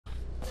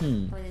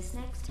For this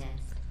next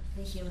test,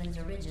 the humans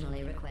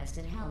originally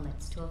requested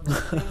helmets to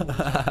avoid landing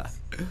checks.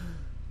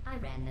 I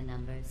ran the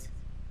numbers.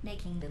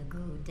 Making the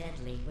goo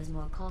deadly was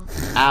more cost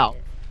effective. Ow.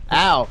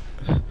 Ow.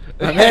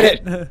 I made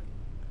it.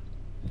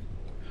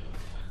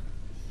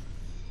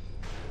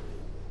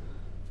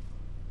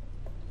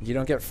 You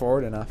don't get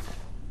forward enough.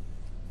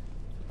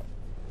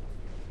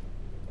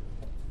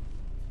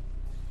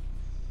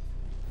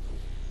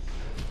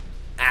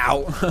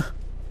 Ow.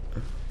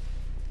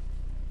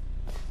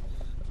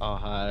 Oh,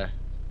 hi.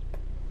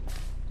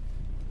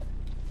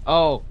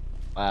 Oh,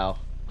 wow.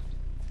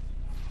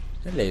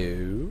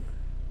 Hello.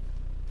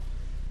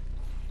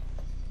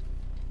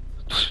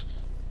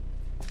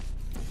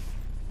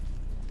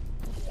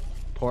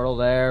 Portal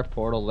there,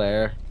 portal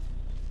there.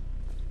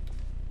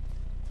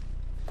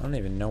 I don't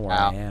even know where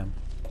Ow. I am.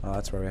 Oh,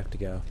 that's where we have to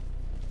go.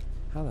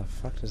 How the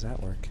fuck does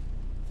that work?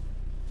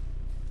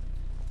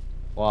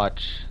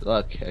 Watch.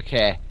 Look,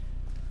 okay.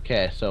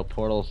 Okay, so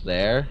portal's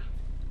there.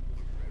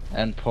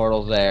 And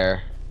portal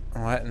there.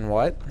 What and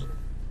what?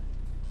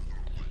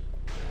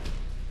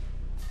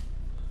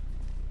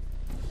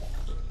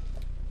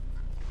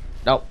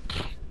 Nope.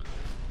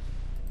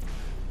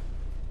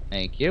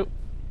 Thank you.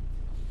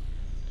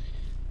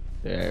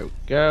 There we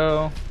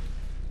go.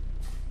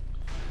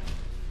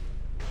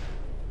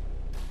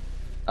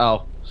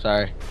 Oh,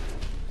 sorry.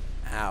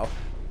 Ow.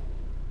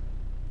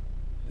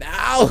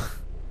 Ow!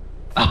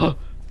 Oh,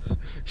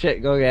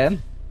 shit, go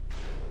again.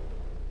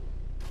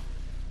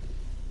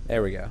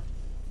 There we go.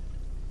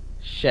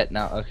 Shit,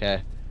 no,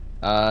 okay.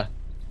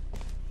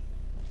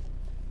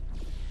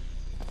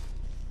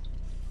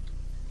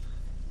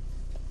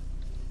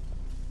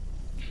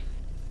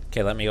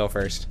 Okay, let me go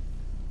first.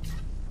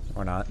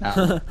 Or not.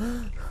 No.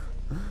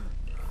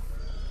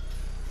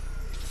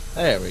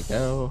 There we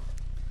go.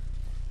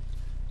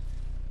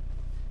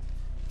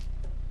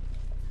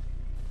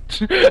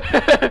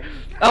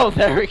 Oh,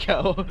 there we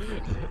go.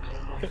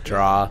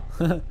 Draw.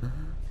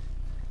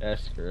 Yeah,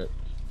 screw it.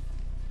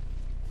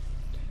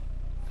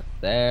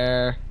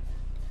 There.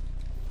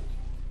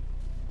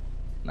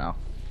 No.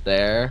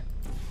 There.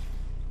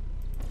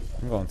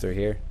 I'm going through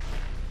here.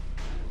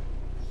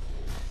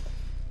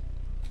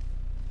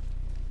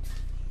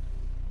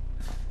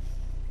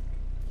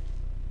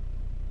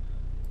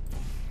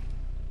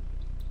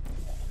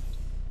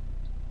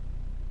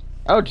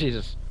 Oh,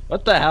 Jesus.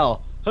 What the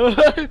hell? Oh,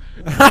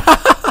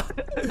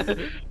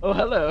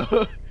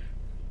 hello.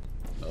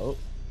 Oh.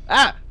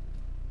 Ah!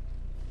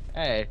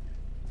 Hey.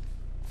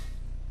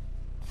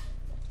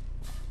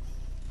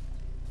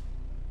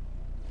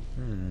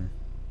 Hmm.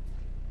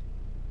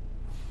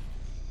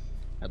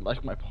 I'd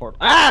like my port.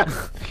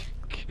 Ah!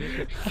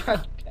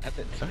 God damn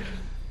it.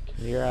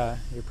 You're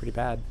pretty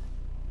bad.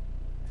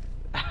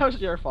 That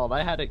was your fault.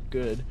 I had it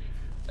good.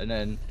 And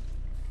then.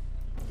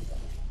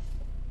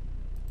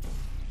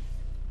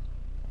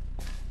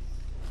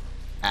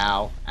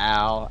 Ow,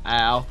 ow,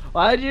 ow.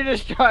 Why did you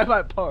destroy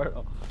my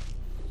portal?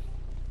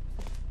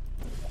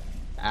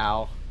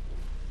 Ow.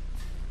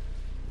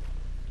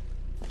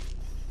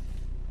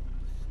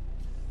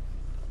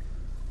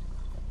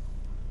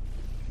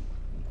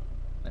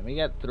 Let me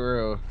get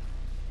through.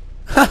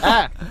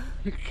 Ah!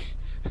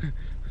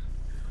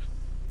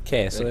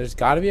 Okay, so there's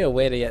got to be a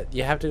way to get.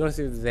 You have to go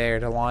through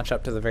there to launch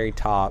up to the very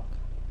top.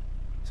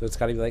 So it's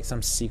got to be like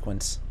some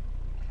sequence.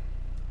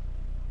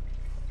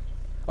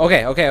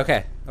 Okay, okay,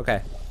 okay,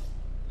 okay.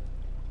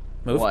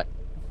 Move. What?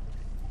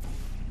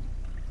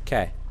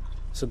 Okay.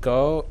 So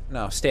go.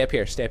 No, stay up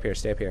here. Stay up here.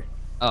 Stay up here.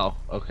 Oh,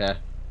 okay.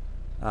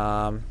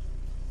 Um.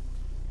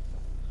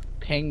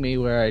 Ping me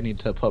where I need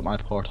to put my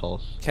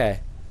portals. Okay.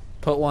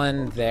 Put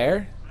one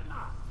there.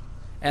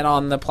 And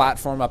on the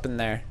platform up in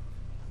there.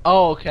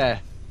 Oh,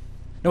 okay.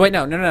 No, wait,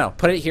 no, no, no, no.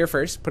 Put it here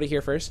first. Put it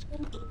here first.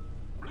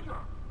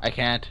 I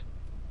can't.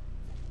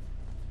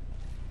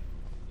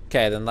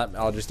 Okay, then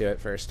I'll just do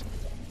it first.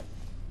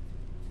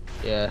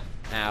 Yeah.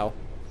 Ow.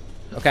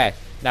 Okay,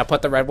 now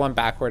put the red one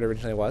back where it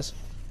originally was.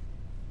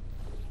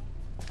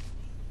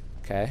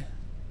 Okay.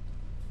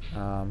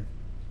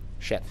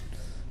 Shit.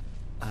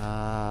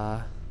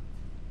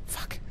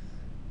 Fuck.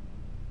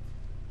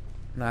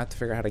 I'm gonna have to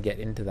figure out how to get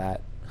into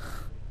that.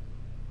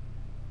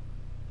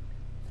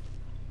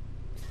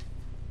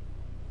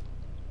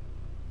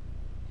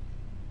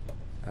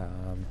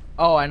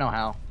 Oh, I know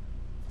how.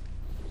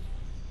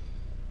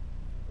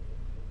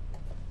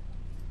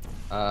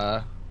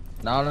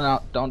 No, no,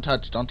 no. Don't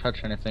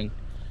touch anything.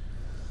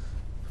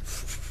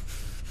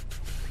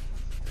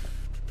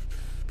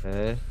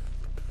 Okay.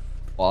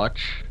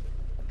 Watch.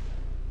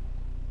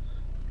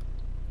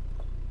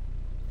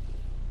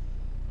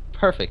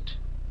 Perfect.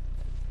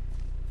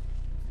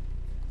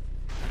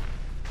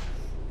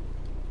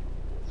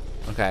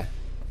 Okay.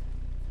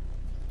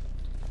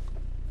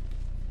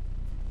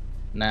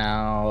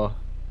 Now.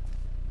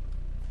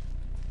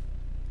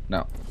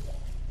 No.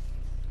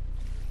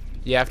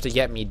 You have to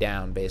get me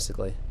down,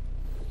 basically.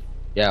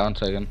 Yeah, 1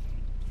 second.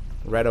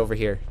 Right over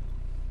here.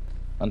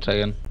 1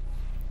 second.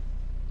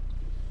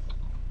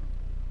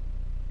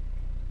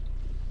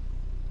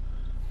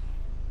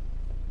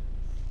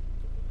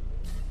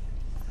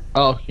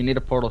 Oh, you need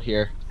a portal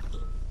here.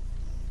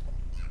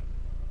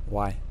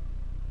 Why?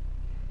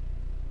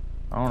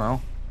 I don't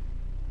know.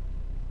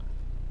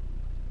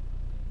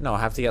 No, I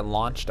have to get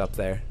launched up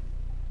there.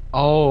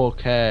 Oh,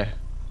 okay.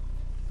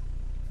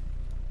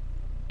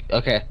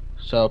 Okay,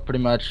 so pretty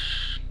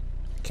much...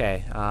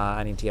 Okay,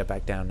 I need to get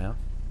back down now.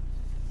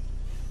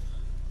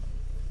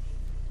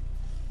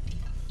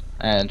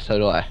 And so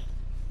do I.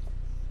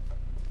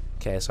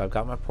 Okay, so I've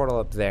got my portal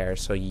up there,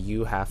 so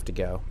you have to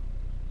go.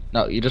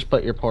 No, you just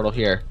put your portal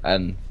here,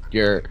 and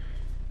your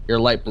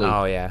light blue.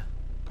 Oh, yeah.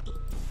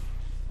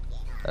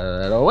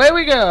 And away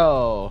we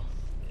go!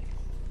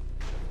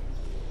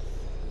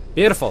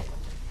 Beautiful.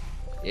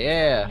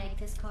 Yeah. To make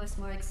this course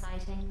more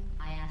exciting,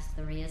 I asked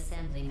the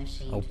reassembly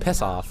machine Oh, to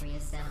piss not off.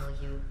 reassemble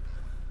you.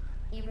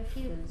 He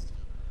refused.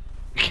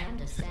 I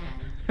understand.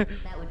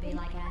 That would be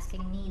like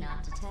asking me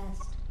not to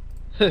test.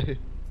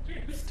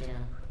 Still,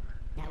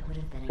 that would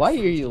have been Why are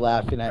exciting. you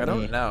laughing at I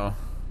me? don't know.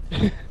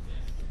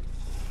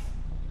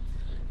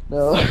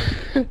 No.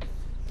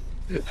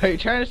 Are you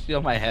trying to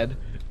steal my head?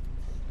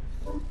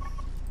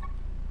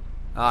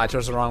 Ah, I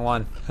chose the wrong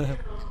one.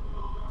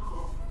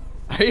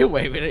 Are you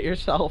waving at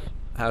yourself?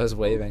 I was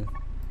waving.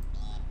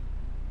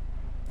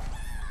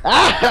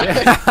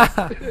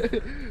 Ah!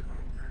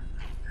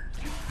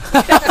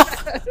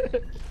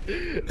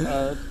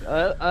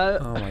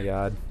 Oh my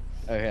god.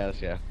 Okay, let's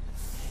go.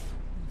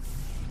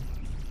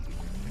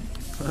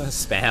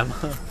 Spam.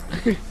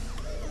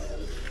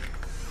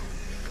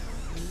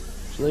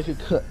 So they could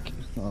cook.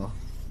 Oh.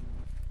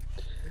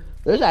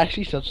 There's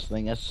actually such a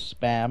thing as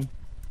spam.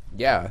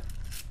 Yeah.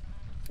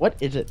 What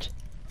is it?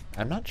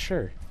 I'm not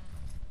sure.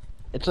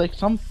 It's like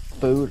some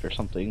food or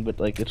something, but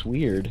like it's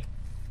weird.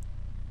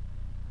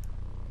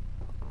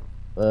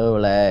 Oh,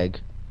 lag.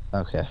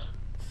 Okay.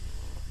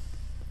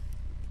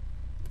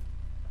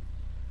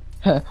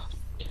 This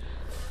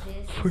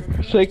For is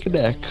a second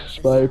building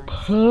X, my exercise.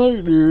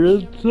 partner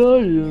in Feeling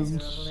science.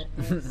 miserable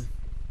at this.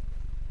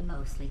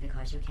 Mostly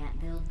because you can't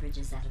build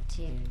bridges out of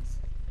tears.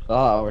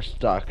 Oh, we're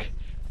stuck.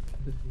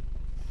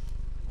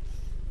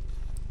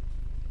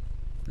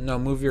 No,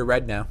 move your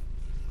red now.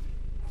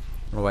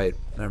 Oh, wait.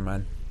 Never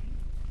mind.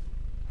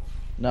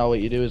 No, what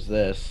you do is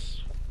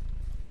this.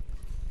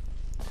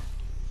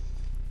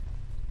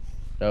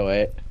 Oh,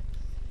 wait.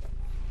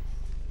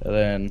 And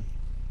then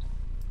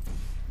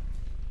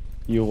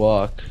you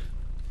walk.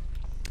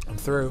 I'm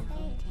through.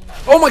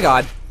 Oh my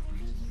god!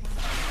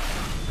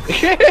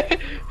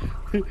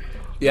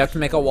 You have to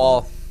make a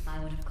wall. I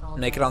would have called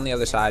Make it that on the a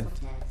other side.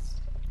 successful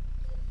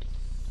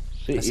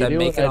test. See, I you said do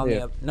make what it I on do.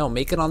 the no,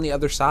 make it on the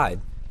other side.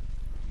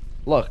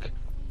 Look.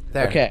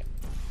 There. Okay.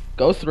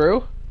 Go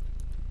through.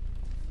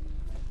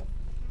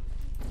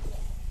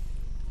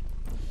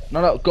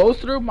 No, go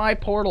through my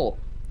portal.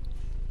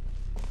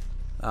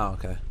 Oh,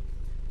 okay.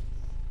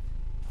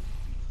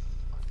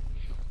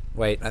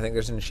 Wait, I think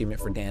there's an achievement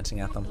for dancing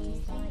at them.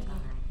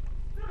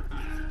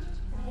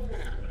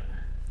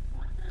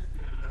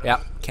 Yeah,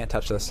 can't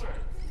touch this.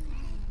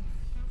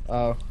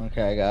 Oh,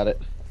 okay, I got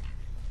it.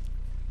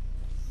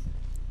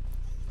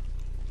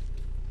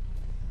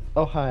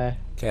 Oh, hi.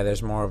 Okay,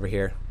 there's more over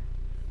here.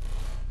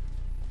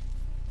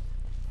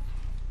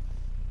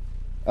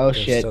 Oh, There's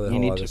shit. still the You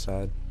whole need other to...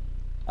 side.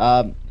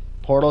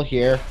 Portal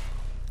here.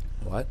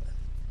 What?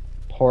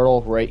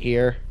 Portal right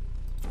here.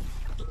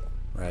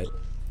 Right.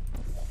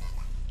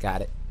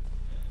 Got it.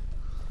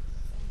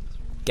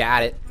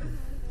 Got it.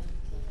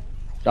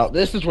 Oh,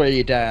 this is where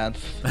you dance.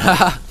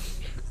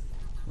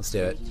 Let's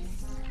do it.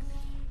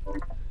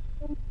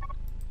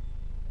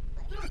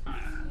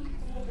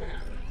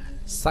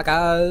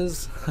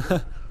 Suckers!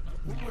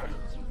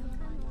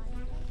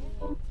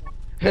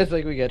 It's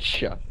like we get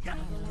shot.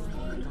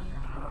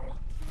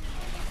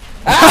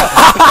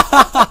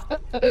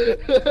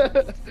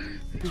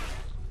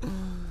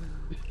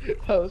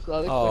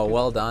 Oh,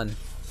 well done.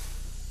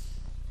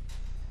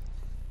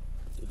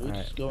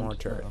 Alright, Alright, more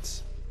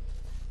turrets.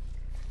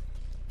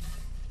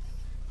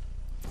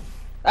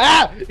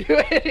 Ah! You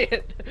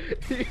idiot!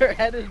 Your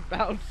head is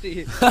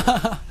bouncy.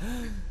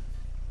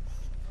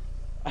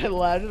 I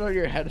landed on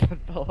your head and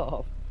fell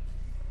off.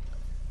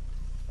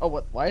 Oh,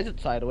 what? Why is it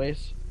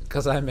sideways?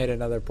 Because I made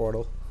another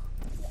portal.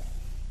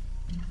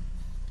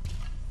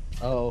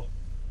 Oh.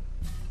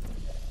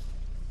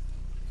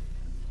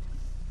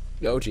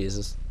 Oh,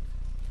 Jesus.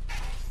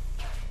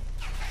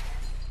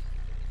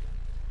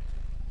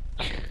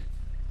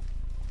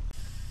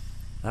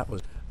 That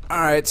was...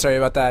 Alright, sorry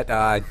about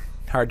that.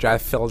 Hard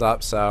drive filled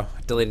up, so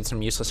deleted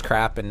some useless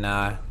crap,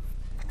 and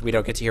we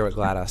don't get to hear what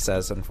GLaDOS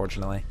says,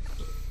 unfortunately.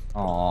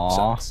 Aww.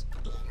 Sucks.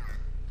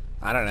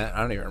 I don't know. I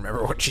don't even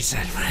remember what she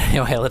said. But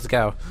anyway, let's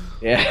go.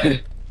 Yeah.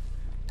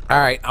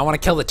 Alright, I want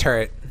to kill the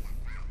turret.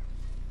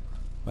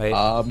 Wait.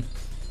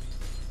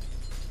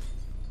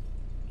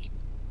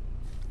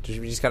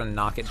 We just gotta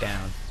knock it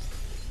down.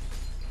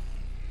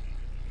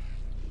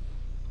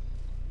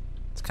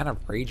 It's kind of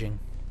raging.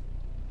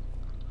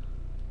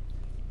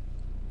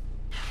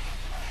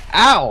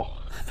 Ow!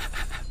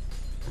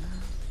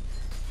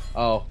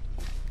 Oh.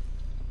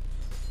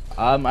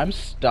 I'm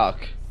stuck.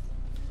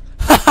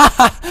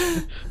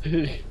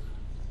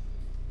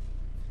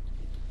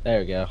 There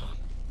we go.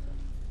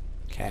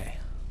 Okay.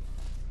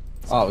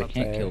 Oh, we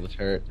can't kill the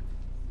turret.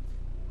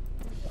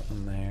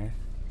 In there.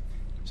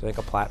 Is there like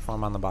a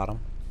platform on the bottom?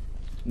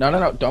 No, no,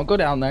 no! Don't go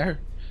down there.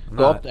 I'm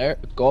Go not. up there.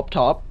 Go up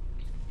top.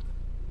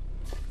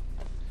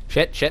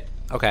 Shit, shit.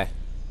 Okay.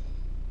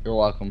 You're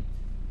welcome.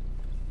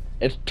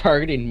 It's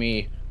targeting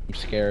me. I'm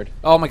scared.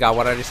 Oh my god,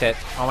 what did I just hit?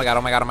 Oh my god,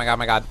 oh my god, oh my god, oh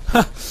my god.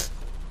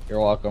 You're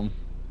welcome.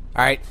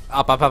 Alright,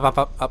 up, up, up, up,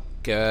 up, up.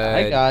 Good.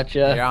 I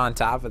gotcha. You're on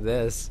top of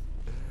this.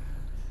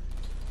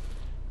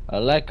 I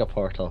like a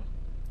portal.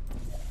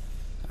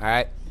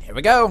 Alright, here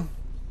we go.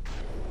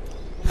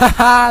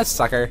 Haha,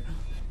 sucker.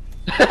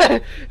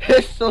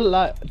 It's a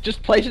lot.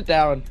 Just place it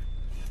down.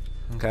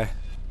 Okay.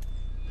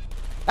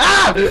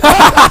 Ah!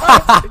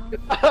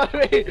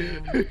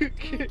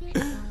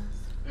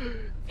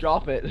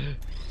 Drop it.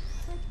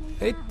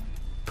 They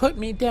put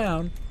me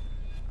down.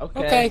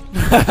 Okay.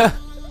 Okay.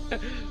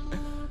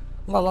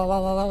 La la la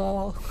la la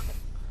la.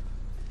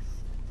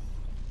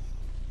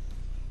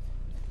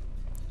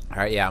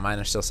 Alright, yeah, mine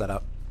are still set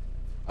up.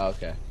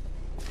 Okay.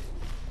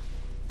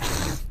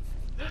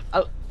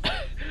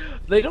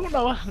 They don't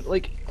know,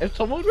 like, if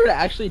someone were to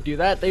actually do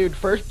that, they would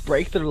first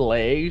break their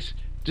legs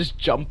just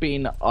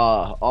jumping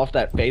off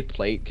that faith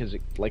plate because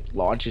it, like,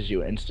 launches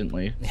you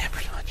instantly. Yeah,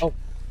 pretty much. Oh.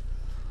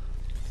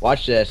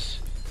 Watch this.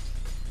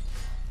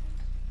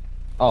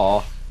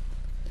 Oh.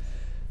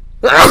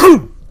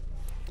 Oh,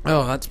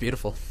 that's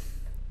beautiful.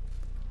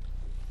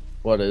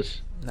 What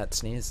is? That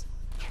sneeze.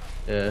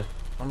 Yeah.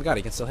 Oh my god,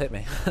 he can still hit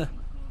me.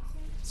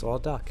 So I'll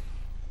duck.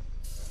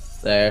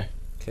 There.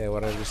 Okay,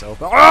 what did I just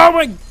open? Oh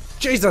my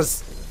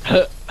Jesus!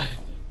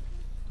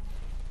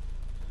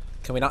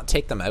 Can we not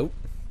take them out?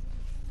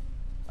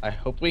 I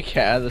hope we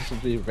can. This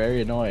would be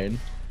very annoying.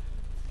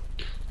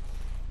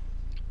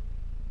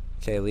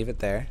 Okay, leave it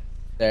there.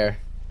 There.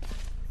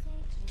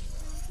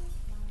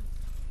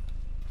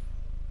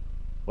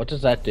 What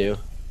does that do?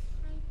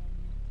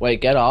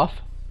 Wait, get off?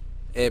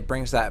 It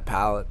brings that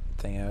pallet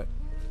thing out.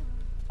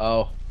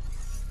 Oh.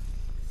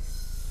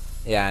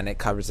 Yeah, and it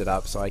covers it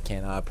up so I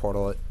can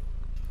portal it.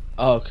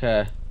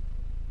 Okay.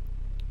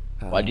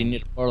 Why do you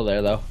need a portal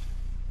there, though?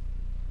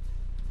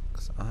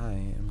 Because I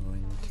am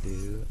going to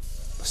do...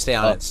 Stay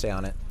on it, stay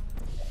on it.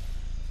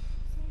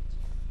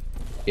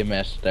 You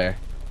missed there.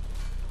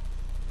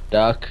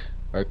 Duck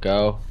or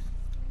go.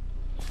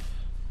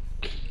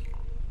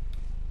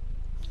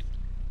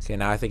 Okay,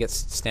 now I think it's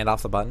stand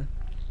off the button.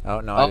 Oh,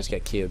 no, I Oh. just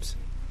get cubes.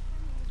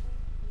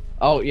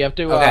 Oh, you have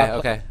to. Okay,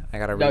 okay. I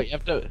gotta No, read. you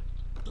have to.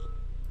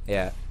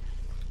 Yeah.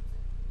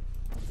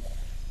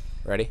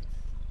 Ready?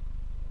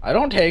 I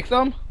don't take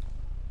them.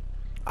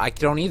 I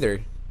don't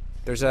either.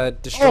 There's a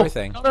destroy Oh,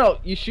 thing. no, no, no.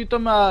 You shoot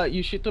them.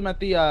 You shoot them at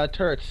the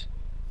turrets.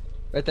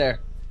 Right there.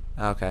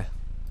 Okay.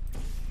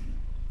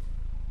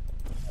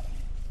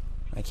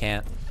 I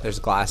can't. There's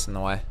glass in the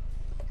way.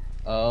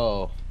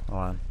 Oh. Hold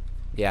on.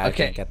 Yeah, I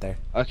Okay. can't get there.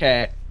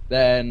 Okay.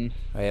 Then.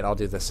 Wait, I'll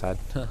do this side.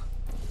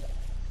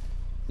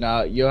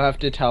 No, you have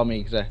to tell me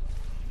exactly.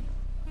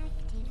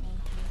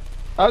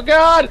 Oh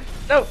God!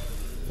 No.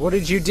 What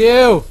did you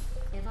do?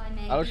 If I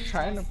made I was these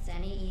trying to- tests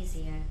any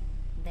easier,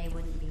 they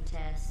wouldn't be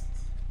tests.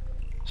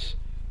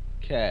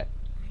 Okay.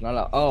 No,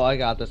 no. Oh, I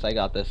got this. I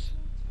got this.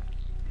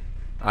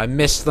 I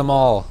missed them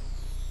all.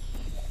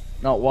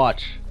 No,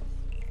 watch.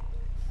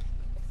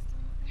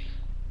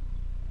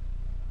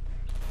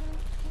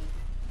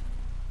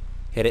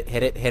 Hit it,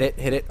 hit it, hit it,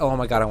 hit it. Oh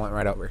my god, I went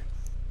right over.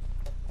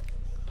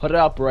 Put it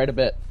up right a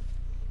bit.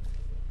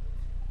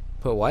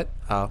 Put what?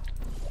 Oh.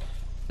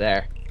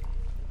 There.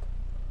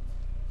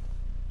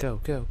 Go,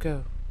 go,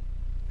 go.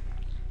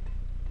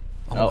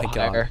 Oh No, my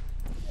god. higher.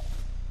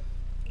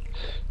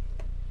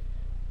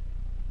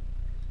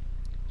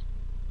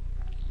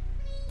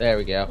 There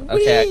we go.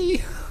 Okay,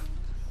 Whee!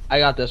 I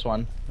got this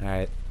one.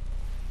 Alright,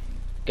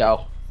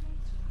 Go.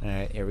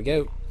 alright, here we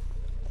go.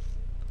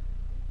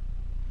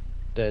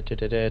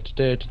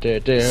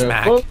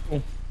 Smack.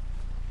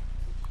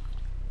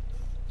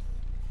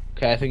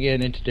 Okay, I think you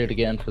need to do it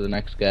again for the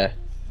next guy.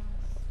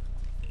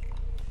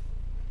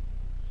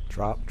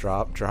 Drop,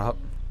 drop, drop.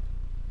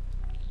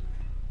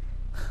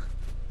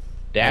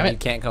 Damn You it.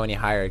 can't go any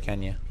higher,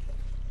 can you?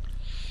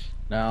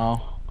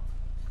 No.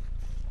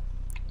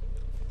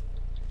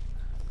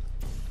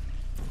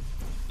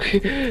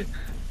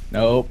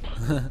 Nope.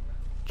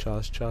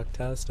 Josh Chalk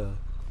Tasta.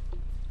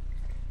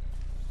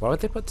 Why would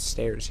they put the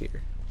stairs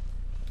here?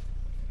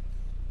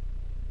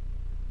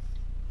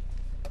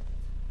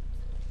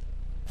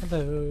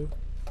 Hello.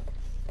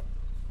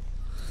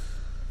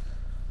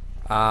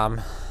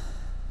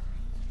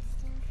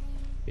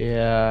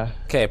 Yeah.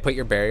 Okay, put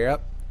your barrier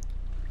up.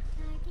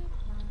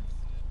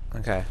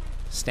 Okay.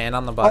 Stand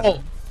on the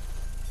button.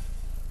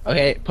 Oh.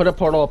 Okay, put a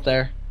portal up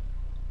there.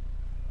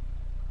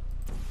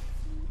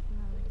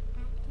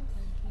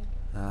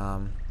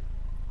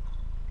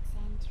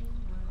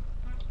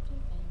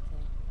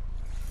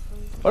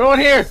 Put one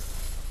here.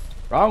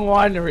 Wrong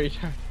one to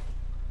return.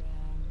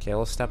 Okay,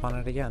 we'll step on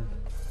it again.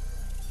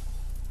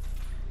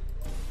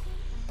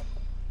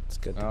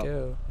 Good to Oh.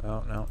 go.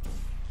 Oh, no.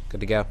 Good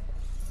to go.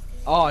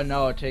 Oh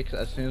no, it takes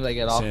as soon as I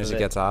get As off soon as of it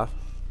gets off.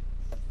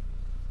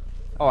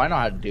 Oh, I know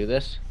how to do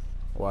this.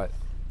 What?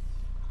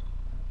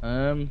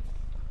 Can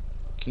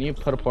you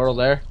put a portal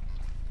there?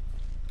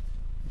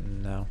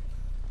 No.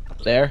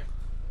 There?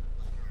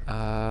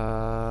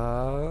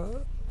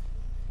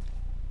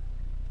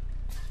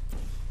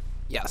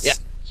 Yes. Yeah.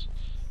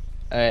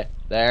 Alright,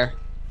 there.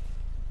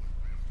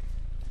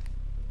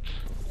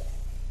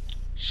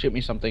 Shoot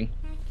me something.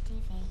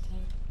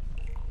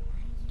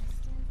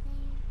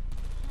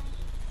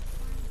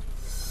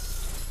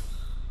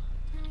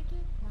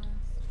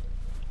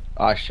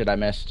 Oh shit, I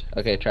missed.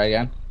 Okay, try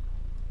again.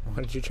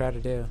 What did you try to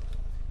do?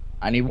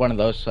 I need one of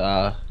those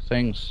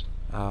things.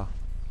 Oh.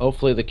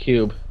 Hopefully the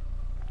cube.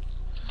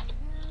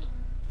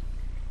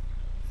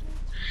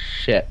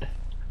 Shit.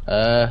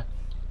 That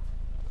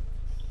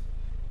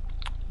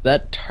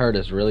turd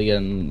is really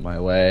getting in my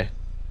way.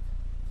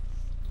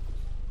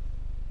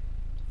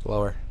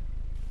 Lower.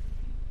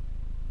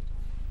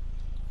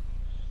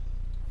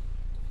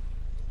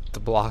 The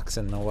block's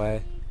in the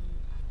way.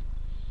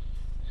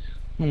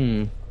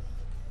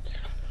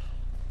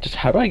 Just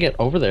how do I get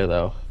over there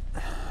though?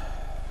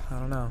 I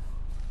don't know.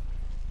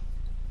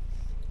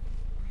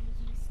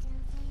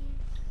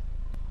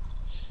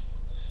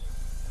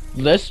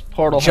 This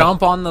portal has-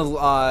 Jump on the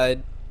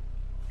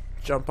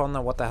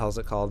what the hell is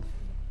it called?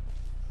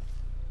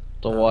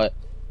 The what?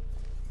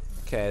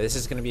 Okay, this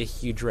is gonna be a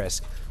huge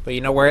risk. But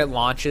you know where it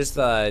launches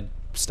the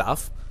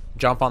stuff?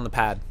 Jump on the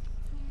pad.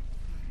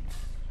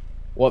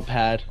 What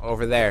pad?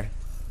 Over there.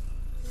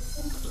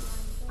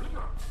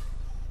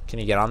 Can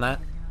you get on that?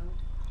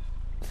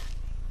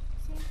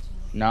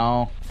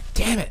 No.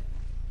 Damn it.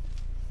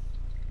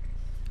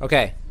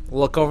 Okay,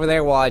 look over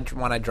there while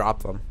when I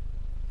drop them.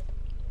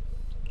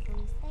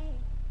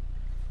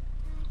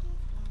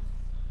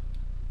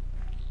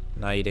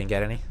 No, you didn't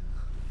get any?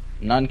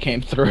 None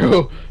came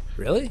through.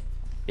 Really?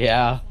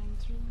 Yeah.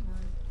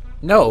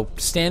 No,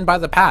 stand by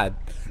the pad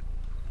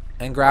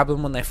and grab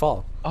them when they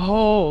fall.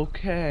 Oh,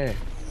 okay.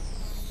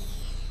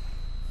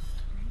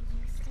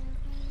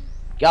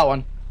 Got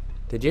one.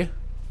 Did you?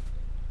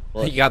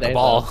 Well, You got the stay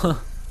ball. though.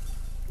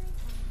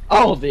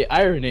 Oh, the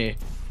irony.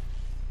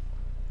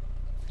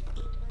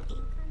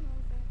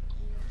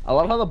 I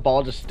love how the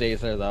ball just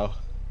stays there though.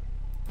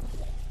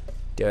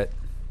 Do it.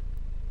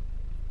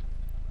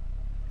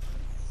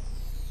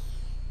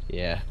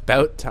 Yeah.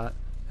 About time.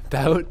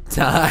 About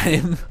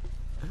time.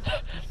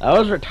 That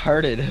was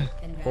retarded.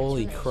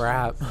 Holy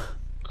crap.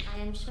 I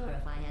am sure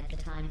if I had the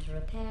time to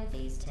repair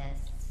these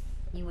tests,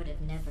 you would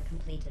have never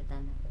completed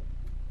them.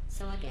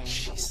 So again,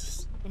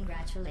 Jesus.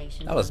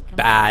 congratulations. That was on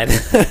bad.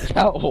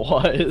 That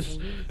was.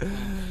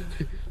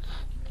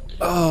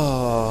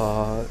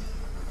 Oh.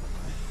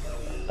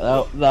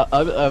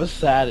 I was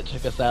sad it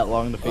took us that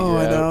long to figure Oh,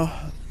 I out. know.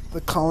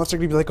 The comments are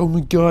gonna be like, "Oh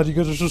my god, you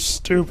guys are so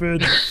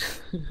stupid.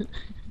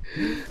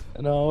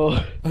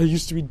 No. I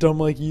used to be dumb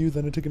like you,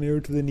 then I took an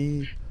arrow to the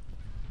knee."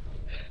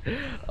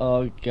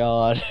 Oh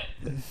god.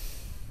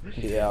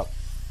 Yeah.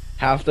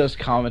 Half those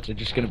comments are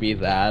just gonna be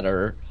that,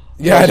 or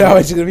Yeah, I know.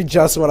 It's gonna be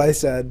just what I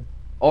said.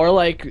 or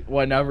like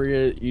whenever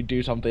you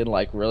do something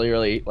like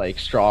really like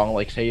strong,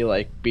 like say you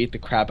like beat the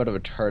crap out of a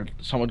turd,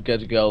 someone good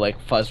to go like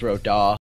fuzz row daw.